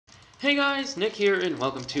Hey guys, Nick here, and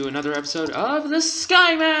welcome to another episode of the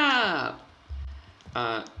Sky Map!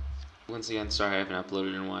 Once again, sorry I haven't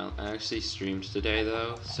uploaded in a while. I actually streamed today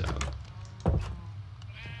though, so...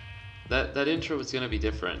 That intro was gonna be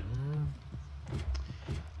different.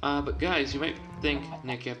 But guys, you might think,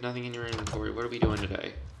 Nick, you have nothing in your inventory. What are we doing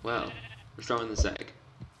today? Well, we're throwing this egg.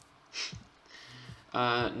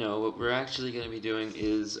 No, what we're actually gonna be doing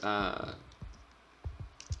is,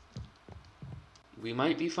 we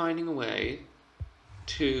might be finding a way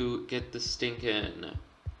to get the stinking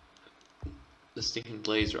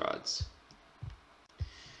blaze rods.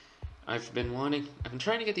 I've been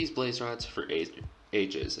trying to get these blaze rods for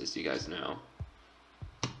ages, as you guys know,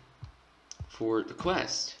 for the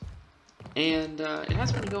quest, and it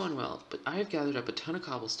hasn't been going well, but I've gathered up a ton of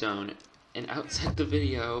cobblestone, and outside the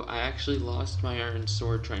video, I actually lost my iron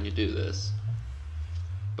sword trying to do this,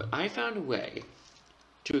 but I found a way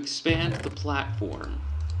to expand the platform.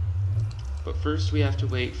 But first we have to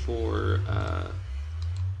wait for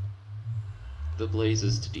the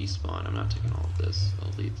blazes to despawn. I'm not taking all of this.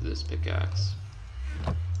 I'll leave this pickaxe.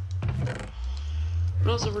 But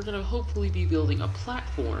also we're gonna hopefully be building a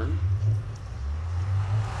platform.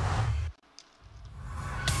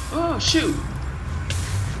 Oh shoot!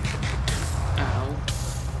 Ow.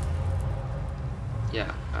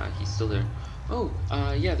 Yeah, he's still there. Oh,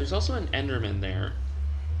 yeah, there's also an Enderman there.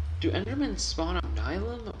 Do Endermen spawn on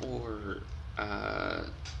Nylum, or,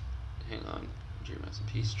 hang on, Dream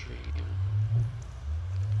SMP stream.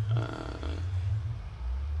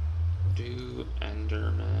 Do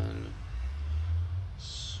Endermen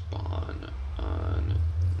spawn on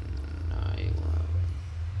Nylum?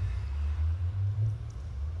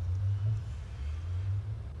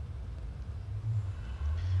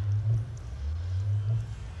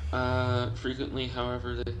 Frequently,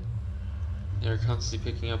 however, they're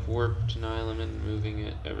constantly picking up warp to Nylum and moving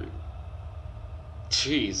it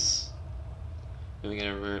Jeez. Moving it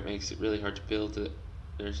everywhere, it makes it really hard to build it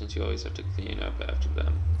there since you always have to clean up after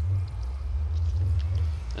them.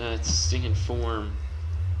 It's a stinging form.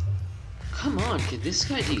 Come on, can this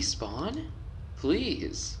guy despawn?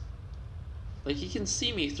 Please. Like, he can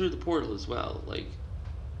see me through the portal as well, like...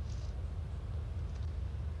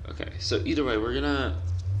 Okay, so either way, we're gonna...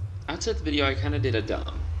 Outside the video, I kinda did a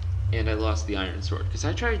dumb. And I lost the iron sword, because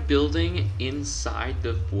I tried building inside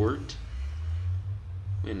the fort.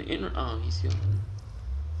 Oh, he's healing.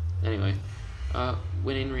 Anyway,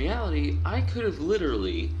 when in reality, I could have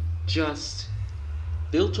literally just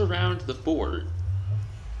built around the fort,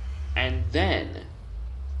 and then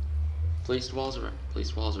placed walls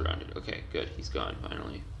around it. Okay, good, he's gone,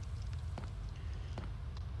 finally.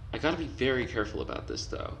 I gotta be very careful about this,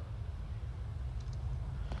 though.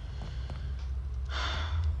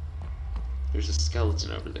 There's a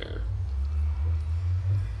skeleton over there.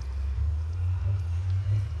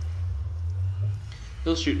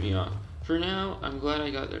 He'll shoot me off. For now, I'm glad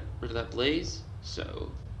I got rid of that blaze,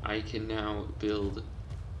 so I can now build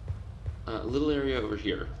a little area over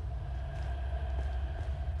here.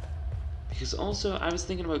 Because also, I was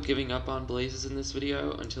thinking about giving up on blazes in this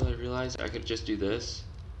video until I realized I could just do this.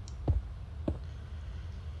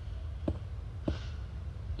 I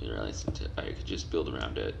realized I could just build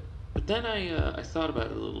around it. But then I thought about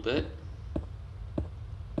it a little bit.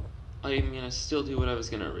 I'm gonna still do what I was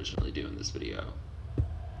gonna originally do in this video,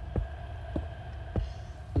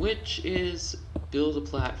 which is build a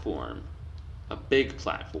platform, a big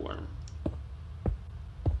platform.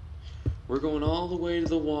 We're going all the way to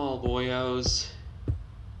the wall, boyos.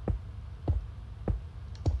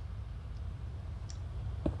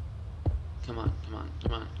 Come on, come on,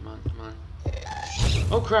 come on, come on, come on.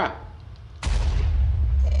 Oh crap!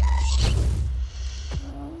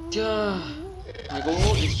 My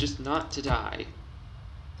goal is just not to die.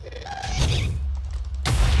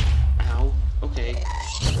 Ow. Okay.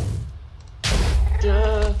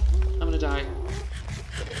 I'm gonna die.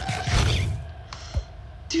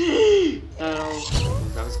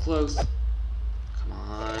 That was close. Come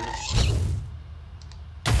on.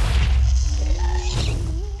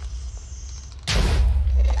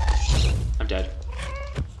 I'm dead.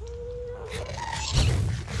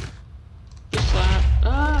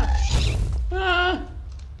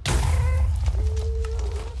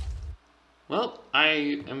 Well,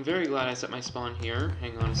 I am very glad I set my spawn here.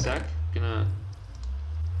 Hang on a sec. I'm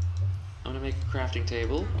gonna make a crafting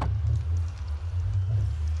table.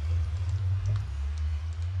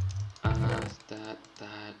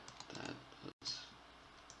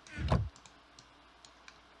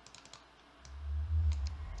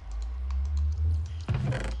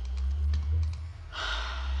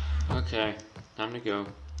 Okay, time to go.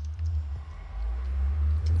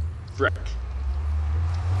 frick.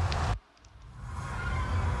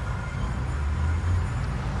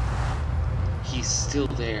 He's still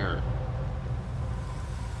there.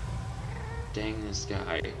 Dang this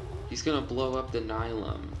guy. He's gonna blow up the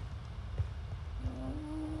Nylum.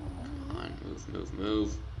 Come on, move, move,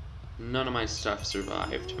 move. None of my stuff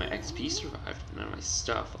survived. My XP survived, but none of my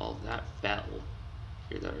stuff, all of that fell.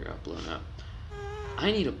 Here, that got blown up.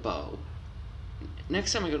 I need a bow.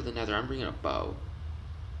 Next time I go to the nether, I'm bringing a bow.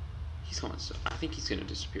 He's going to, I think he's gonna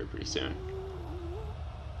disappear pretty soon.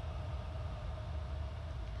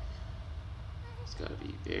 He's gotta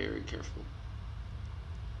be very careful.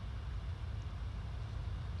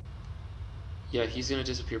 Yeah, he's gonna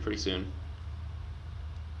disappear pretty soon.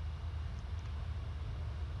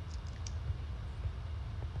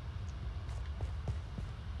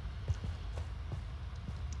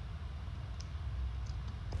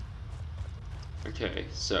 Okay,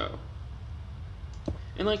 so...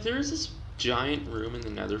 And, like, there is this giant room in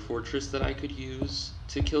the nether fortress that I could use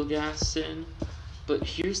to kill ghasts in, but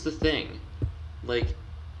here's the thing. Like,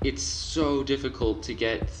 it's so difficult to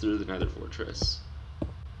get through the nether fortress.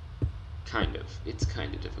 Kind of. It's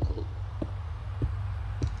kind of difficult.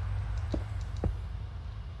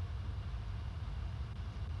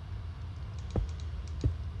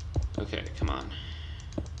 Okay, come on.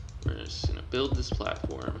 We're just gonna build this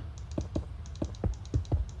platform.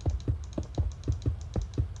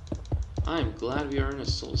 I'm glad we are in a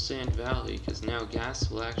soul sand valley, because now ghasts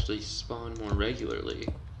will actually spawn more regularly.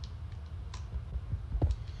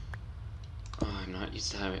 Oh, I'm not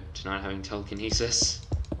used to not having telekinesis.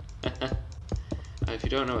 If you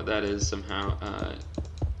don't know what that is, somehow,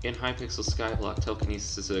 in Hypixel Skyblock,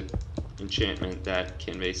 telekinesis is an enchantment that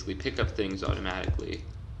can basically pick up things automatically.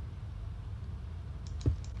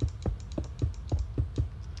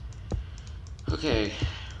 Okay,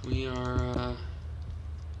 we are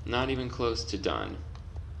not even close to done.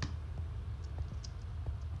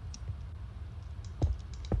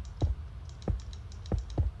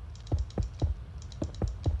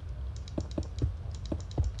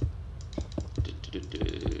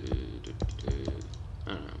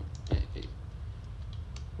 I don't know. Hey.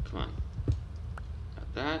 Come on.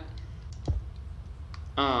 Got that.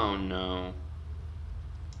 Oh no.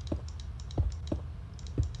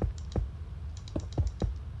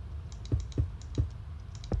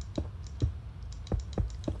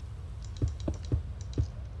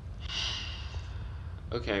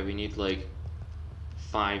 Okay, we need like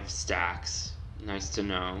 5 stacks. Nice to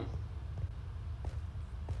know.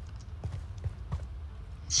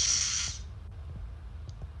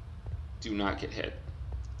 Do not get hit.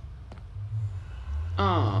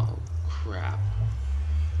 Oh, crap.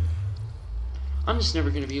 I'm just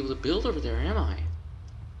never going to be able to build over there, am I?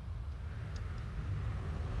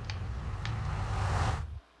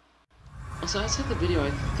 Also, outside the video,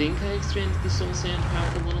 I think I expanded the soul sand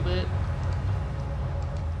path a little bit.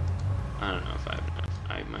 I don't know if I have enough.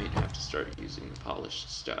 I might have to start using the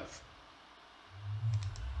polished stuff.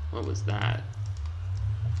 What was that?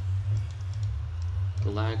 The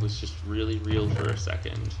lag was just really real for a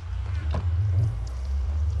second.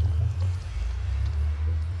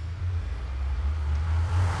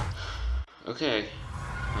 Okay.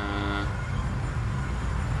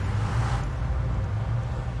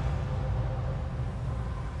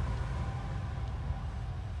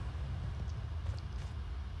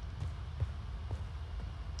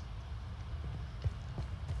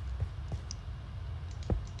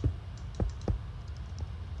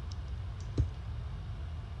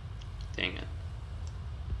 Dang it.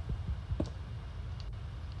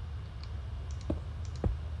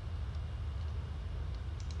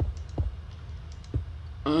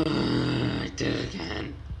 I did it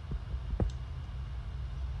again.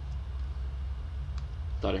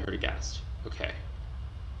 Thought I heard a ghast. Okay.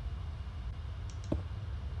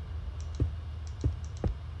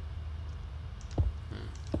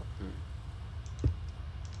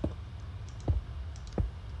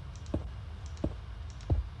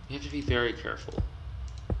 You have to be very careful.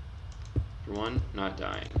 For one, not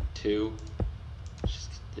dying. 2,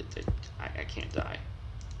 just, I can't die.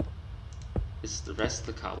 This is the rest of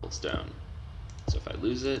the cobblestone. So if I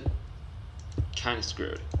lose it, kind of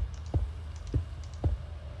screwed.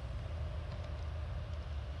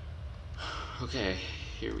 Okay,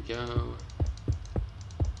 here we go.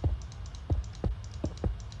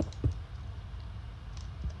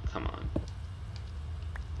 Come on.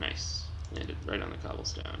 Nice. Landed right on the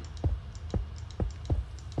cobblestone.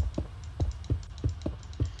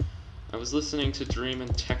 I was listening to Dream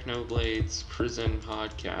and Technoblade's Prison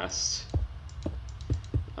podcast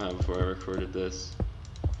before I recorded this.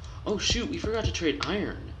 Oh shoot, we forgot to trade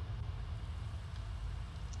iron.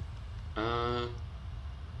 Uh,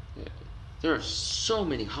 there are so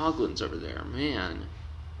many hoglins over there, man.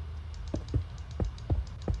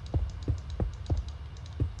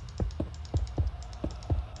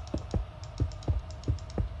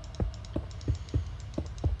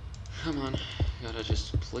 Come on, gotta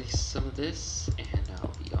just place some of this, and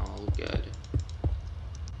I'll be all good.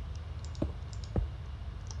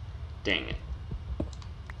 Dang it.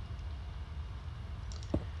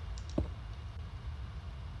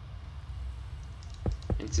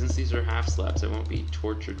 And since these are half slabs, I won't be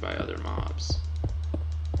tortured by other mobs.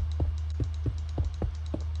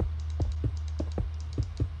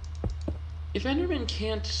 If Enderman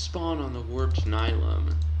can't spawn on the warped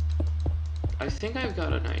Nylum, I think I've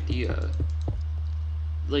got an idea.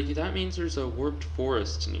 Like, that means there's a warped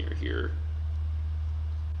forest near here.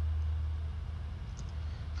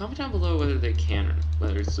 Comment down below whether they can,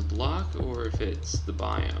 whether it's the block or if it's the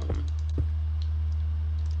biome.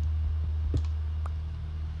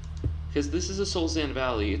 Because this is a Soul Sand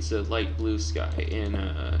Valley, it's a light blue sky. In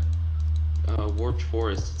a warped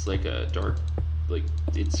forest, it's like a dark, like,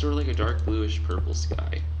 it's sort of like a dark bluish purple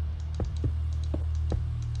sky.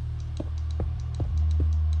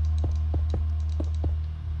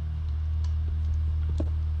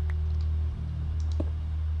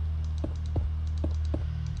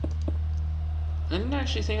 I didn't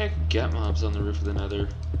actually think I could get mobs on the roof of the Nether.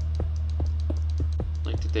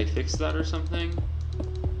 Like, did they fix that or something?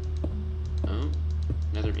 Oh,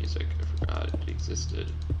 Nether music. I forgot it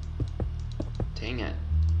existed. Dang it.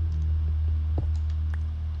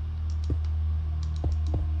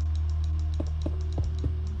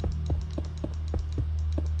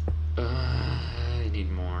 I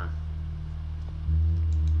need more.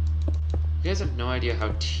 You guys have no idea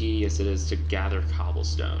how tedious it is to gather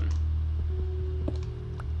cobblestone.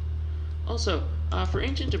 Also, for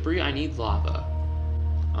ancient debris, I need lava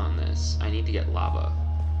on this. I need to get lava.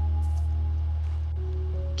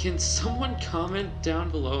 Can someone comment down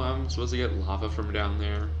below how I'm supposed to get lava from down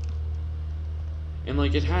there? And,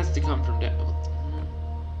 like, it has to come from down...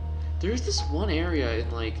 There's this one area in,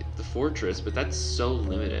 like, the fortress, but that's so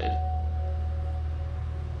limited.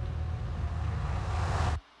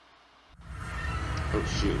 Oh,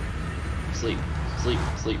 shoot. Sleep. Sleep.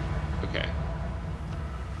 Sleep. Okay.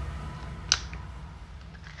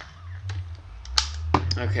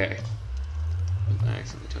 Okay. I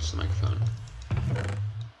accidentally touched the microphone.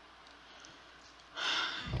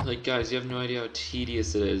 Like, guys, you have no idea how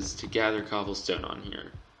tedious it is to gather cobblestone on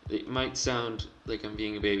here. It might sound like I'm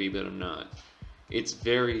being a baby, but I'm not. It's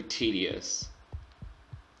very tedious.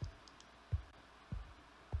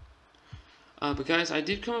 But guys, I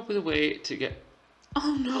did come up with a way to get...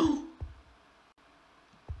 Oh, no!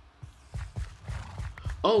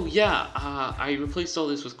 Oh, yeah, I replaced all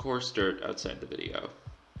this with coarse dirt outside the video.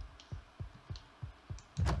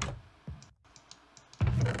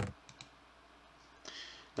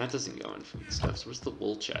 That doesn't go in food stuff. So where's the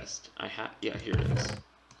wool chest? Yeah, here it is.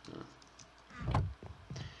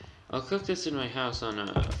 I'll cook this in my house on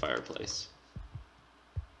a fireplace.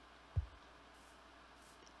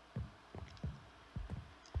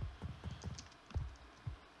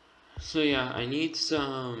 So yeah, I need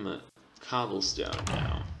some cobblestone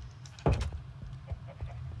now.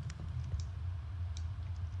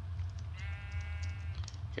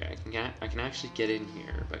 Okay, I can actually get in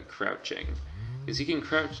here by crouching. Because you can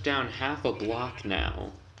crouch down half a block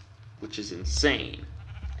now, which is insane.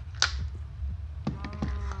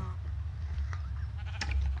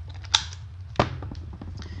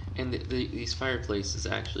 And these fireplaces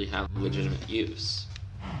actually have legitimate use.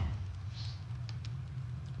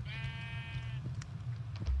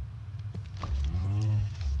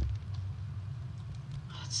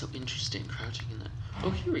 Oh, that's so interesting, crouching in that. Oh,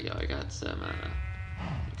 here we go, I got some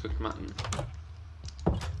cooked mutton.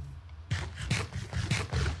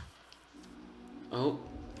 Oh,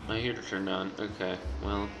 my heater turned on. Okay,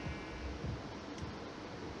 well.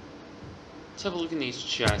 Let's have a look in these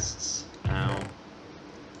chests. Ow.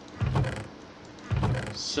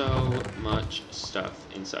 So much stuff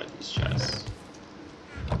inside these chests.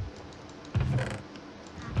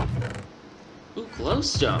 Ooh,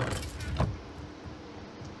 glowstone!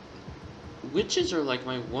 Witches are like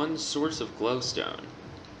my one source of glowstone.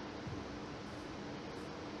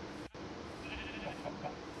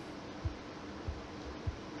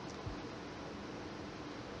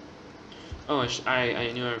 Oh,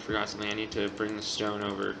 I knew I forgot something. I need to bring the stone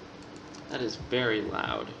over. That is very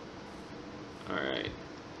loud. Alright.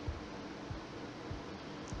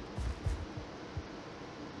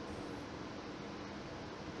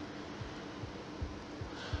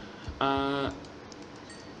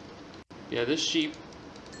 Yeah, this sheep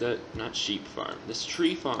not sheep farm. This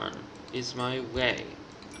tree farm is my way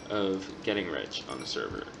of getting rich on the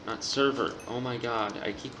server. Not server. Oh my god,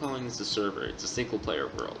 I keep calling this a server. It's a single player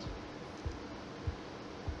world.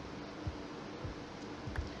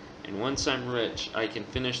 And once I'm rich, I can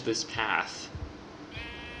finish this path.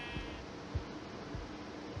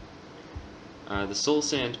 The soul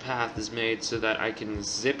sand path is made so that I can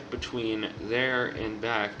zip between there and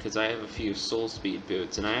back because I have a few soul speed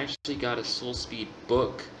boots, and I actually got a soul speed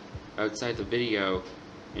book outside the video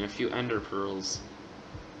and a few ender pearls.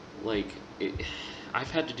 Like,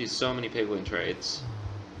 I've had to do so many piglin trades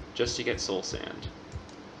just to get soul sand.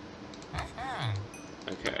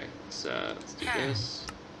 Okay, so let's do this.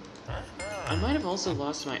 I might have also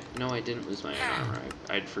lost my... No, I didn't lose my armor.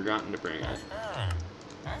 I'd forgotten to bring it.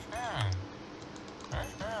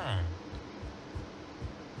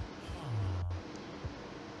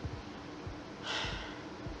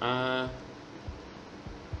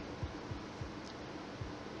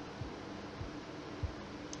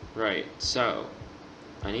 Right, so,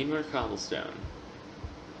 I need more cobblestone.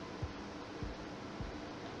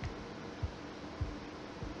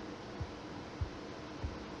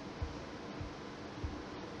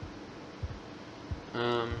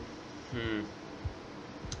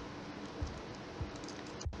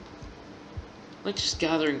 Like just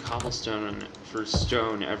gathering cobblestone for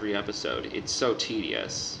stone every episode. It's so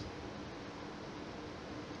tedious.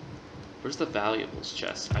 Where's the valuables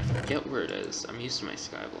chest? I forget where it is. I'm used to my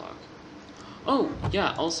skyblock. Oh,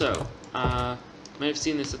 yeah, also, might have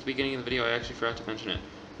seen this at the beginning of the video. I actually forgot to mention it.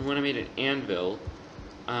 When I made an anvil,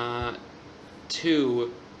 there's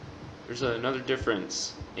another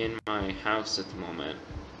difference in my house at the moment.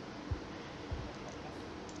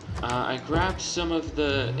 I grabbed some of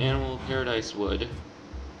the Animal Paradise wood,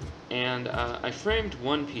 and I framed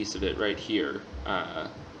one piece of it right here.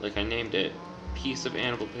 Like I named it Piece of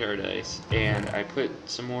Animal Paradise, and I put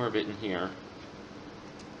some more of it in here.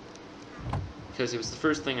 Because it was the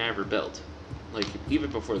first thing I ever built. Like,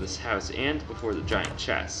 even before this house, and before the giant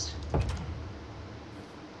chest.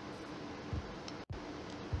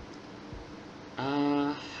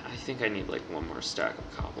 I think I need like one more stack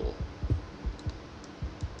of cobble.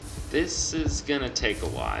 This is gonna take a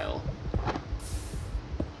while.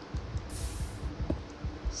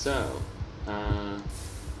 So,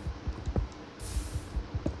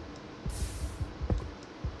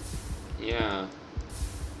 yeah.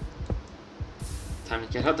 Time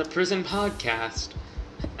to get out the prison podcast.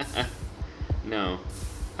 No.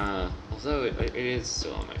 Although it is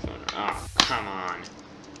still on my phone. Oh, come on.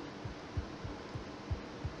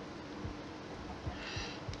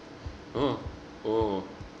 Oh.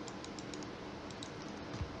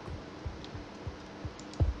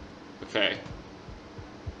 Okay.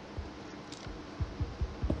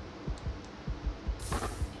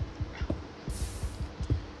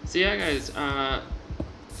 So yeah, guys,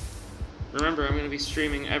 remember, I'm going to be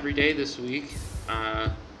streaming every day this week,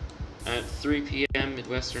 at 3 p.m.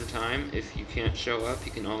 Midwestern time. If you can't show up,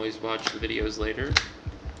 you can always watch the videos later.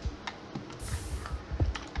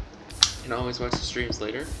 You can always watch the streams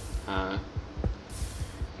later. And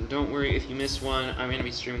don't worry if you miss one, I'm going to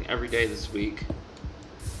be streaming every day this week.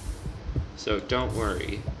 So don't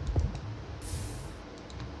worry.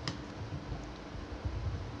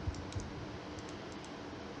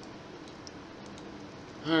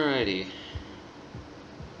 Alrighty.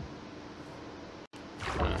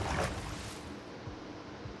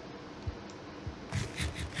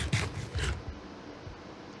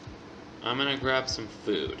 I'm gonna grab some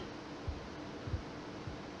food.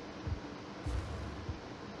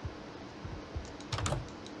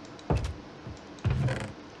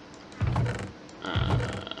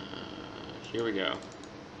 Here we go.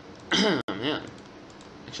 Oh man.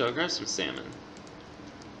 Actually, I'll grab some salmon.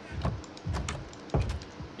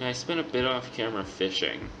 Yeah, I spent a bit off camera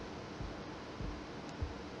fishing.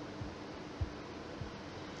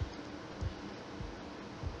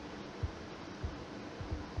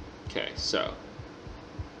 Okay, so.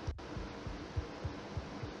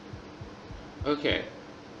 Okay,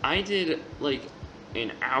 I did like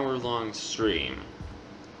an hour-long stream.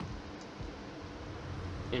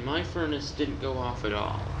 And my furnace didn't go off at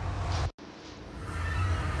all.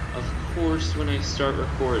 Of course, when I start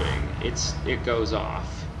recording, it goes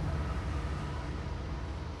off.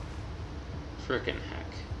 Frickin' heck.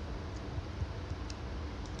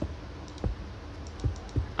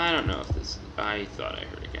 I don't know if this... I thought I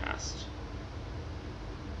heard a ghast.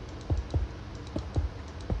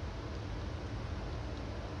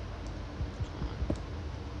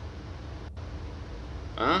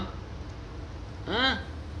 Huh? Huh?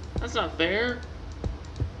 That's not fair.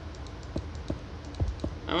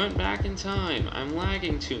 I went back in time. I'm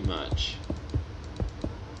lagging too much.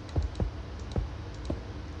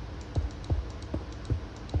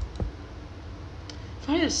 If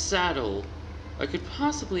I had a saddle, I could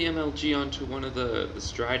possibly MLG onto one of the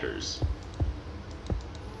striders.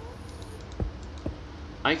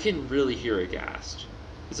 I can really hear a ghast.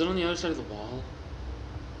 Is it on the other side of the wall?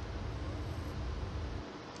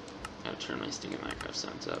 Gotta turn my stinking Minecraft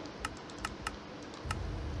sounds up.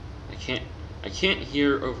 I can't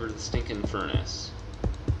hear over the stinking furnace.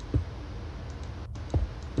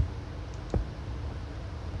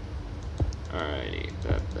 Alrighty.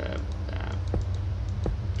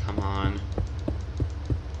 Come on.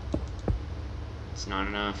 It's not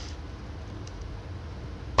enough.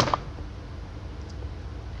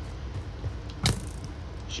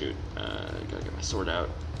 Shoot. Gotta get my sword out.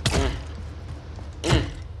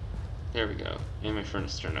 There we go. And my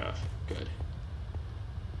furnace turned off. Good.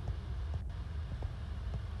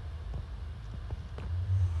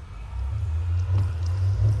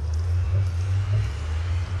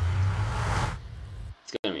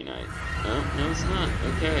 It's gonna be night. No, it's not.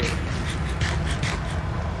 Okay.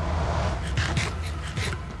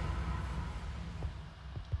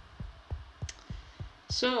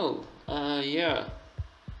 So, yeah.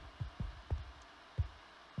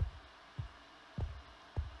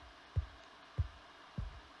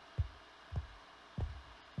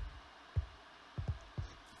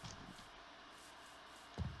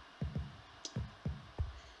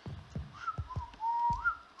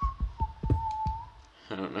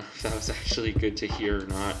 I don't know if that was actually good to hear or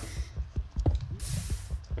not.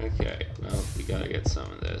 Okay, well, we gotta get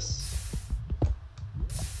some of this.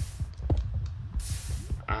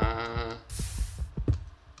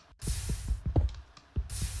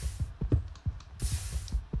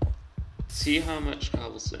 See how much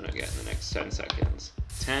cobblestone I get in the next 10 seconds.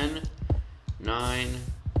 10, 9,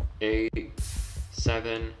 8,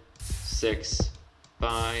 7, 6,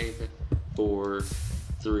 5, 4,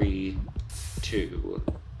 3, 2,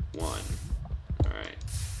 1. Alright.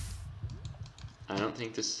 I don't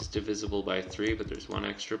think this is divisible by 3, but there's one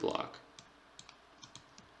extra block.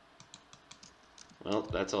 Well,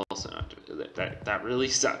 that's also not... That really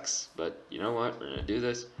sucks. But you know what? We're gonna do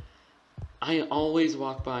this. I always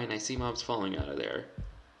walk by and I see mobs falling out of there.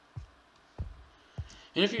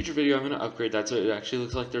 In a future video, I'm going to upgrade that so it actually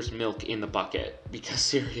looks like there's milk in the bucket. Because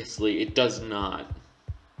seriously, it does not.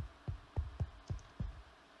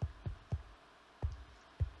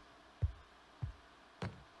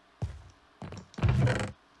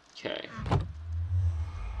 Okay.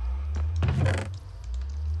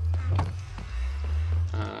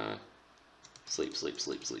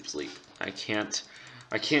 Sleep.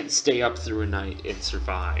 I can't stay up through a night and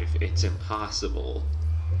survive. It's impossible.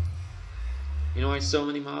 You know why so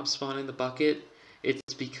many mobs spawn in the bucket?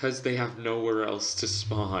 It's because they have nowhere else to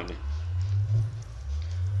spawn.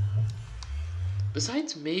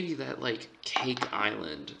 Besides maybe that, like, cake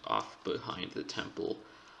island off behind the temple.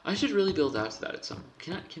 I should really build out to that at some...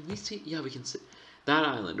 Can we see? Yeah, we can see. That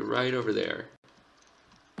island right over there.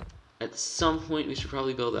 At some point, we should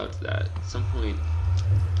probably build out to that. At some point.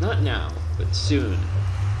 Not now, but soon.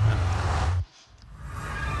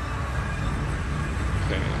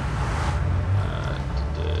 Okay.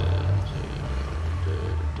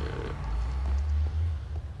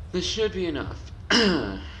 This should be enough.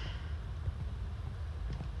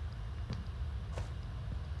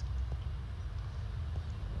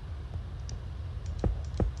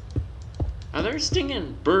 Are there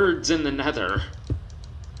stinging birds in the nether?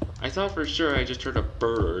 I thought for sure I just heard a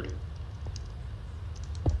bird.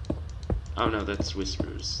 Oh no, that's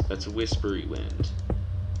whispers. That's a whispery wind.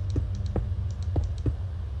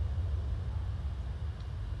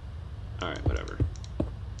 Alright, whatever.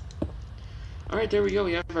 Alright, there we go.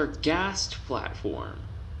 We have our ghast platform.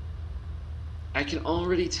 I can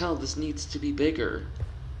already tell this needs to be bigger.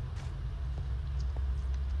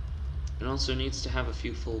 It also needs to have a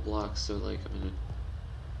few full blocks, so like I'm gonna...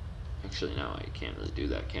 Actually, no, I can't really do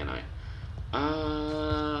that, can I?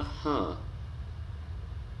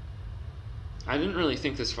 I didn't really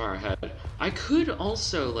think this far ahead. I could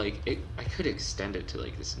also, like, I could extend it to,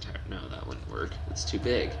 like, this entire... No, that wouldn't work. It's too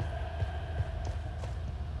big.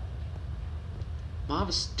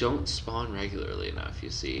 Mobs don't spawn regularly enough, you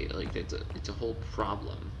see. Like, it's a whole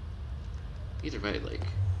problem. Either way, like,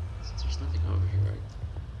 since there's nothing over here, right?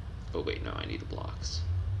 Oh, wait, no, I need blocks.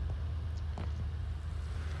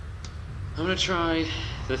 I'm gonna try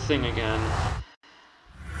the thing again.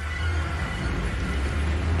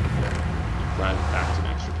 Glad I packed an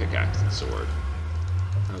extra pickaxe and sword.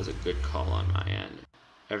 That was a good call on my end.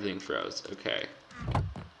 Everything froze. Okay.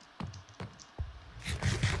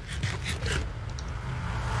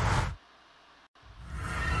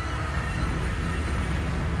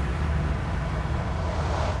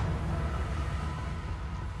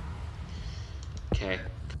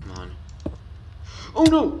 Oh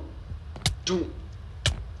no! Don't.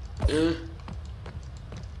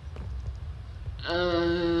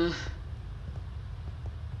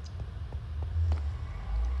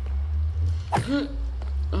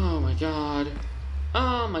 Oh my god.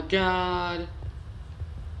 Oh my god.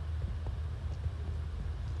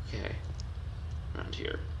 Okay. Around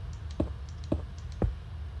here.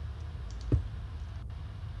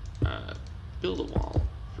 Build a wall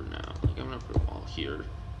for now. Like, I'm gonna put a wall here.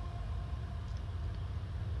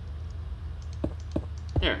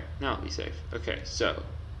 There, now I'll be safe. Okay, so.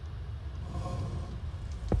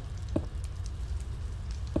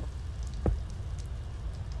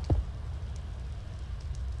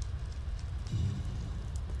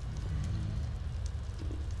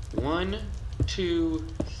 One, two,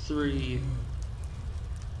 three.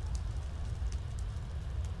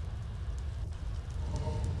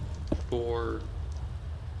 4,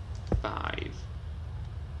 5.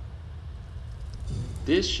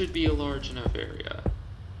 This should be a large enough area.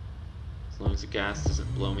 As long as the gas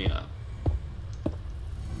doesn't blow me up.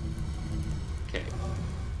 Okay.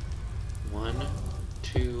 1,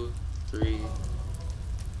 2, 3,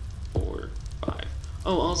 4, 5.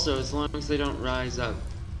 Oh, also, as long as they don't rise up.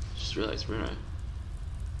 Just realized we're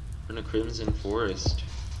in a crimson forest.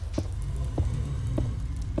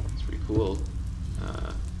 It's pretty cool.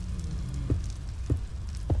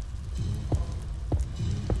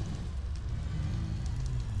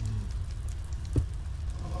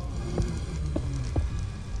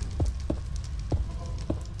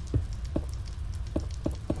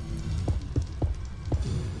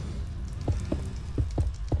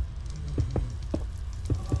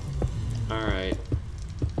 Alright.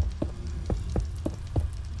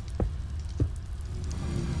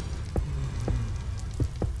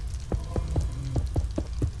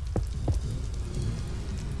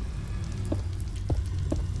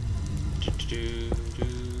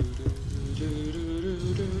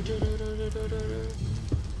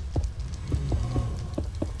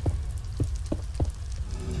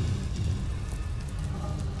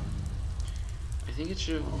 I think it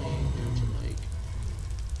should only go to like,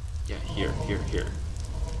 yeah, here.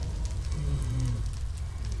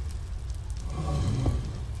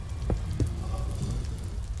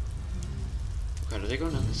 God, are they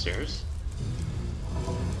going down the stairs?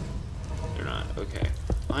 They're not, okay.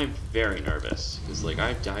 I'm very nervous, because like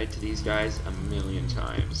I've died to these guys a million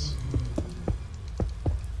times.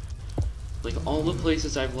 Like all the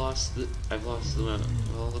places I've lost the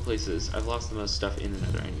most stuff in the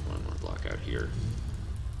nether. I need one more block out here.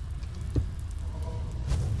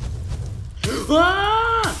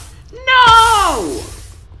 Ah! No!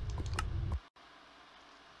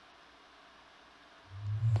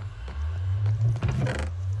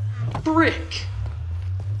 Frick!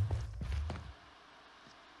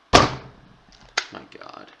 My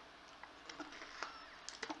god.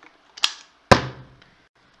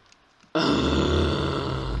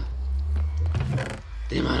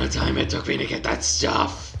 The amount of time it took me to get that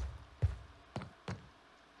stuff.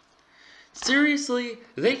 Seriously,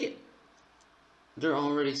 they're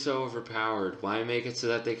already so overpowered. Why make it so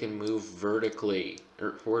that they can move vertically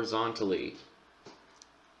or horizontally?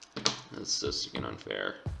 That's just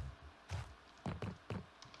unfair.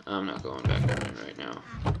 I'm not going back down in right now.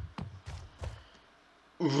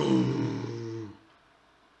 Ooh.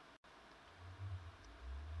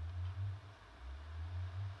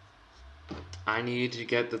 I need to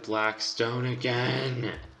get the black stone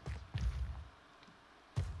again.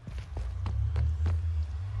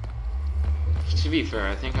 To be fair,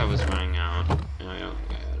 I think I was running out, and I don't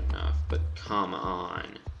think I had enough, but come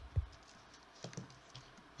on.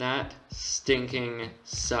 That stinking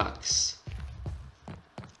sucks.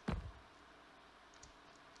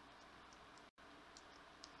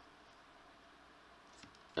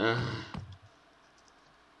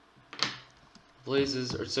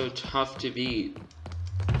 Blazes are so tough to beat.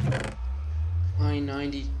 Why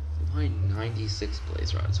 96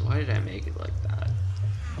 blaze rods? Why did I make it like that?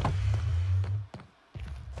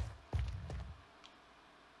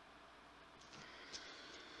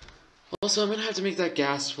 Also, I'm gonna have to make that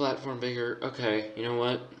gas platform bigger. Okay, you know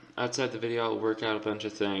what? Outside the video, I'll work out a bunch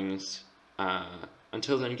of things.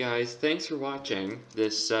 Until then, guys, thanks for watching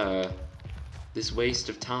this, this waste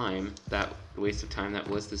of time. That waste of time that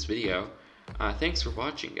was this video. Thanks for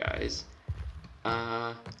watching, guys.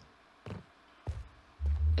 As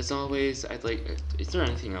always, I'd like... Is there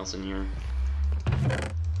anything else in here?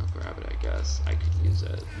 I'll grab it, I guess. I could use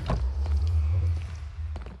it.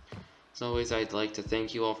 As always, I'd like to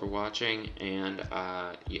thank you all for watching, and,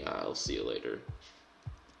 yeah, I'll see you later.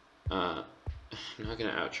 I'm not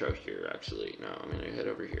gonna outro here, actually. No, I'm gonna head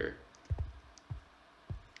over here.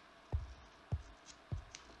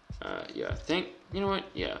 Yeah, you know what?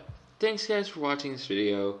 Yeah. Thanks, guys, for watching this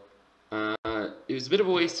video. It was a bit of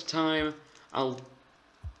a waste of time. I'll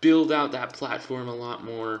build out that platform a lot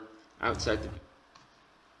more outside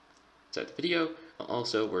the video. I'll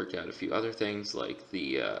also work out a few other things, like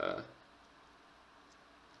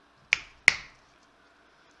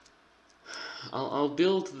I'll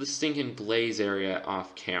build the stinking blaze area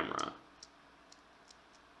off camera.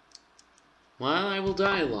 While I will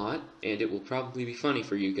die a lot, and it will probably be funny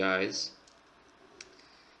for you guys,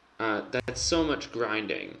 that's so much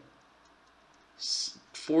grinding.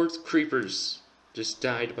 4 creepers just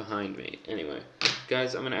died behind me. Anyway,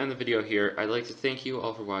 guys, I'm going to end the video here. I'd like to thank you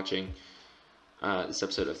all for watching this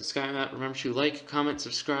episode of the Sky Map. Remember to like, comment,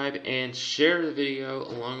 subscribe, and share the video,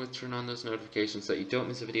 along with turn on those notifications so that you don't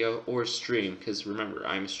miss a video or stream, because remember,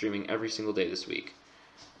 I'm streaming every single day this week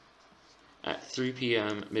at 3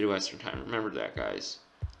 p.m. Midwestern time. Remember that, guys.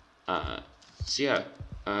 So yeah,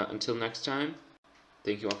 until next time,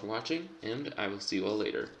 thank you all for watching, and I will see you all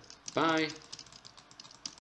later. Bye!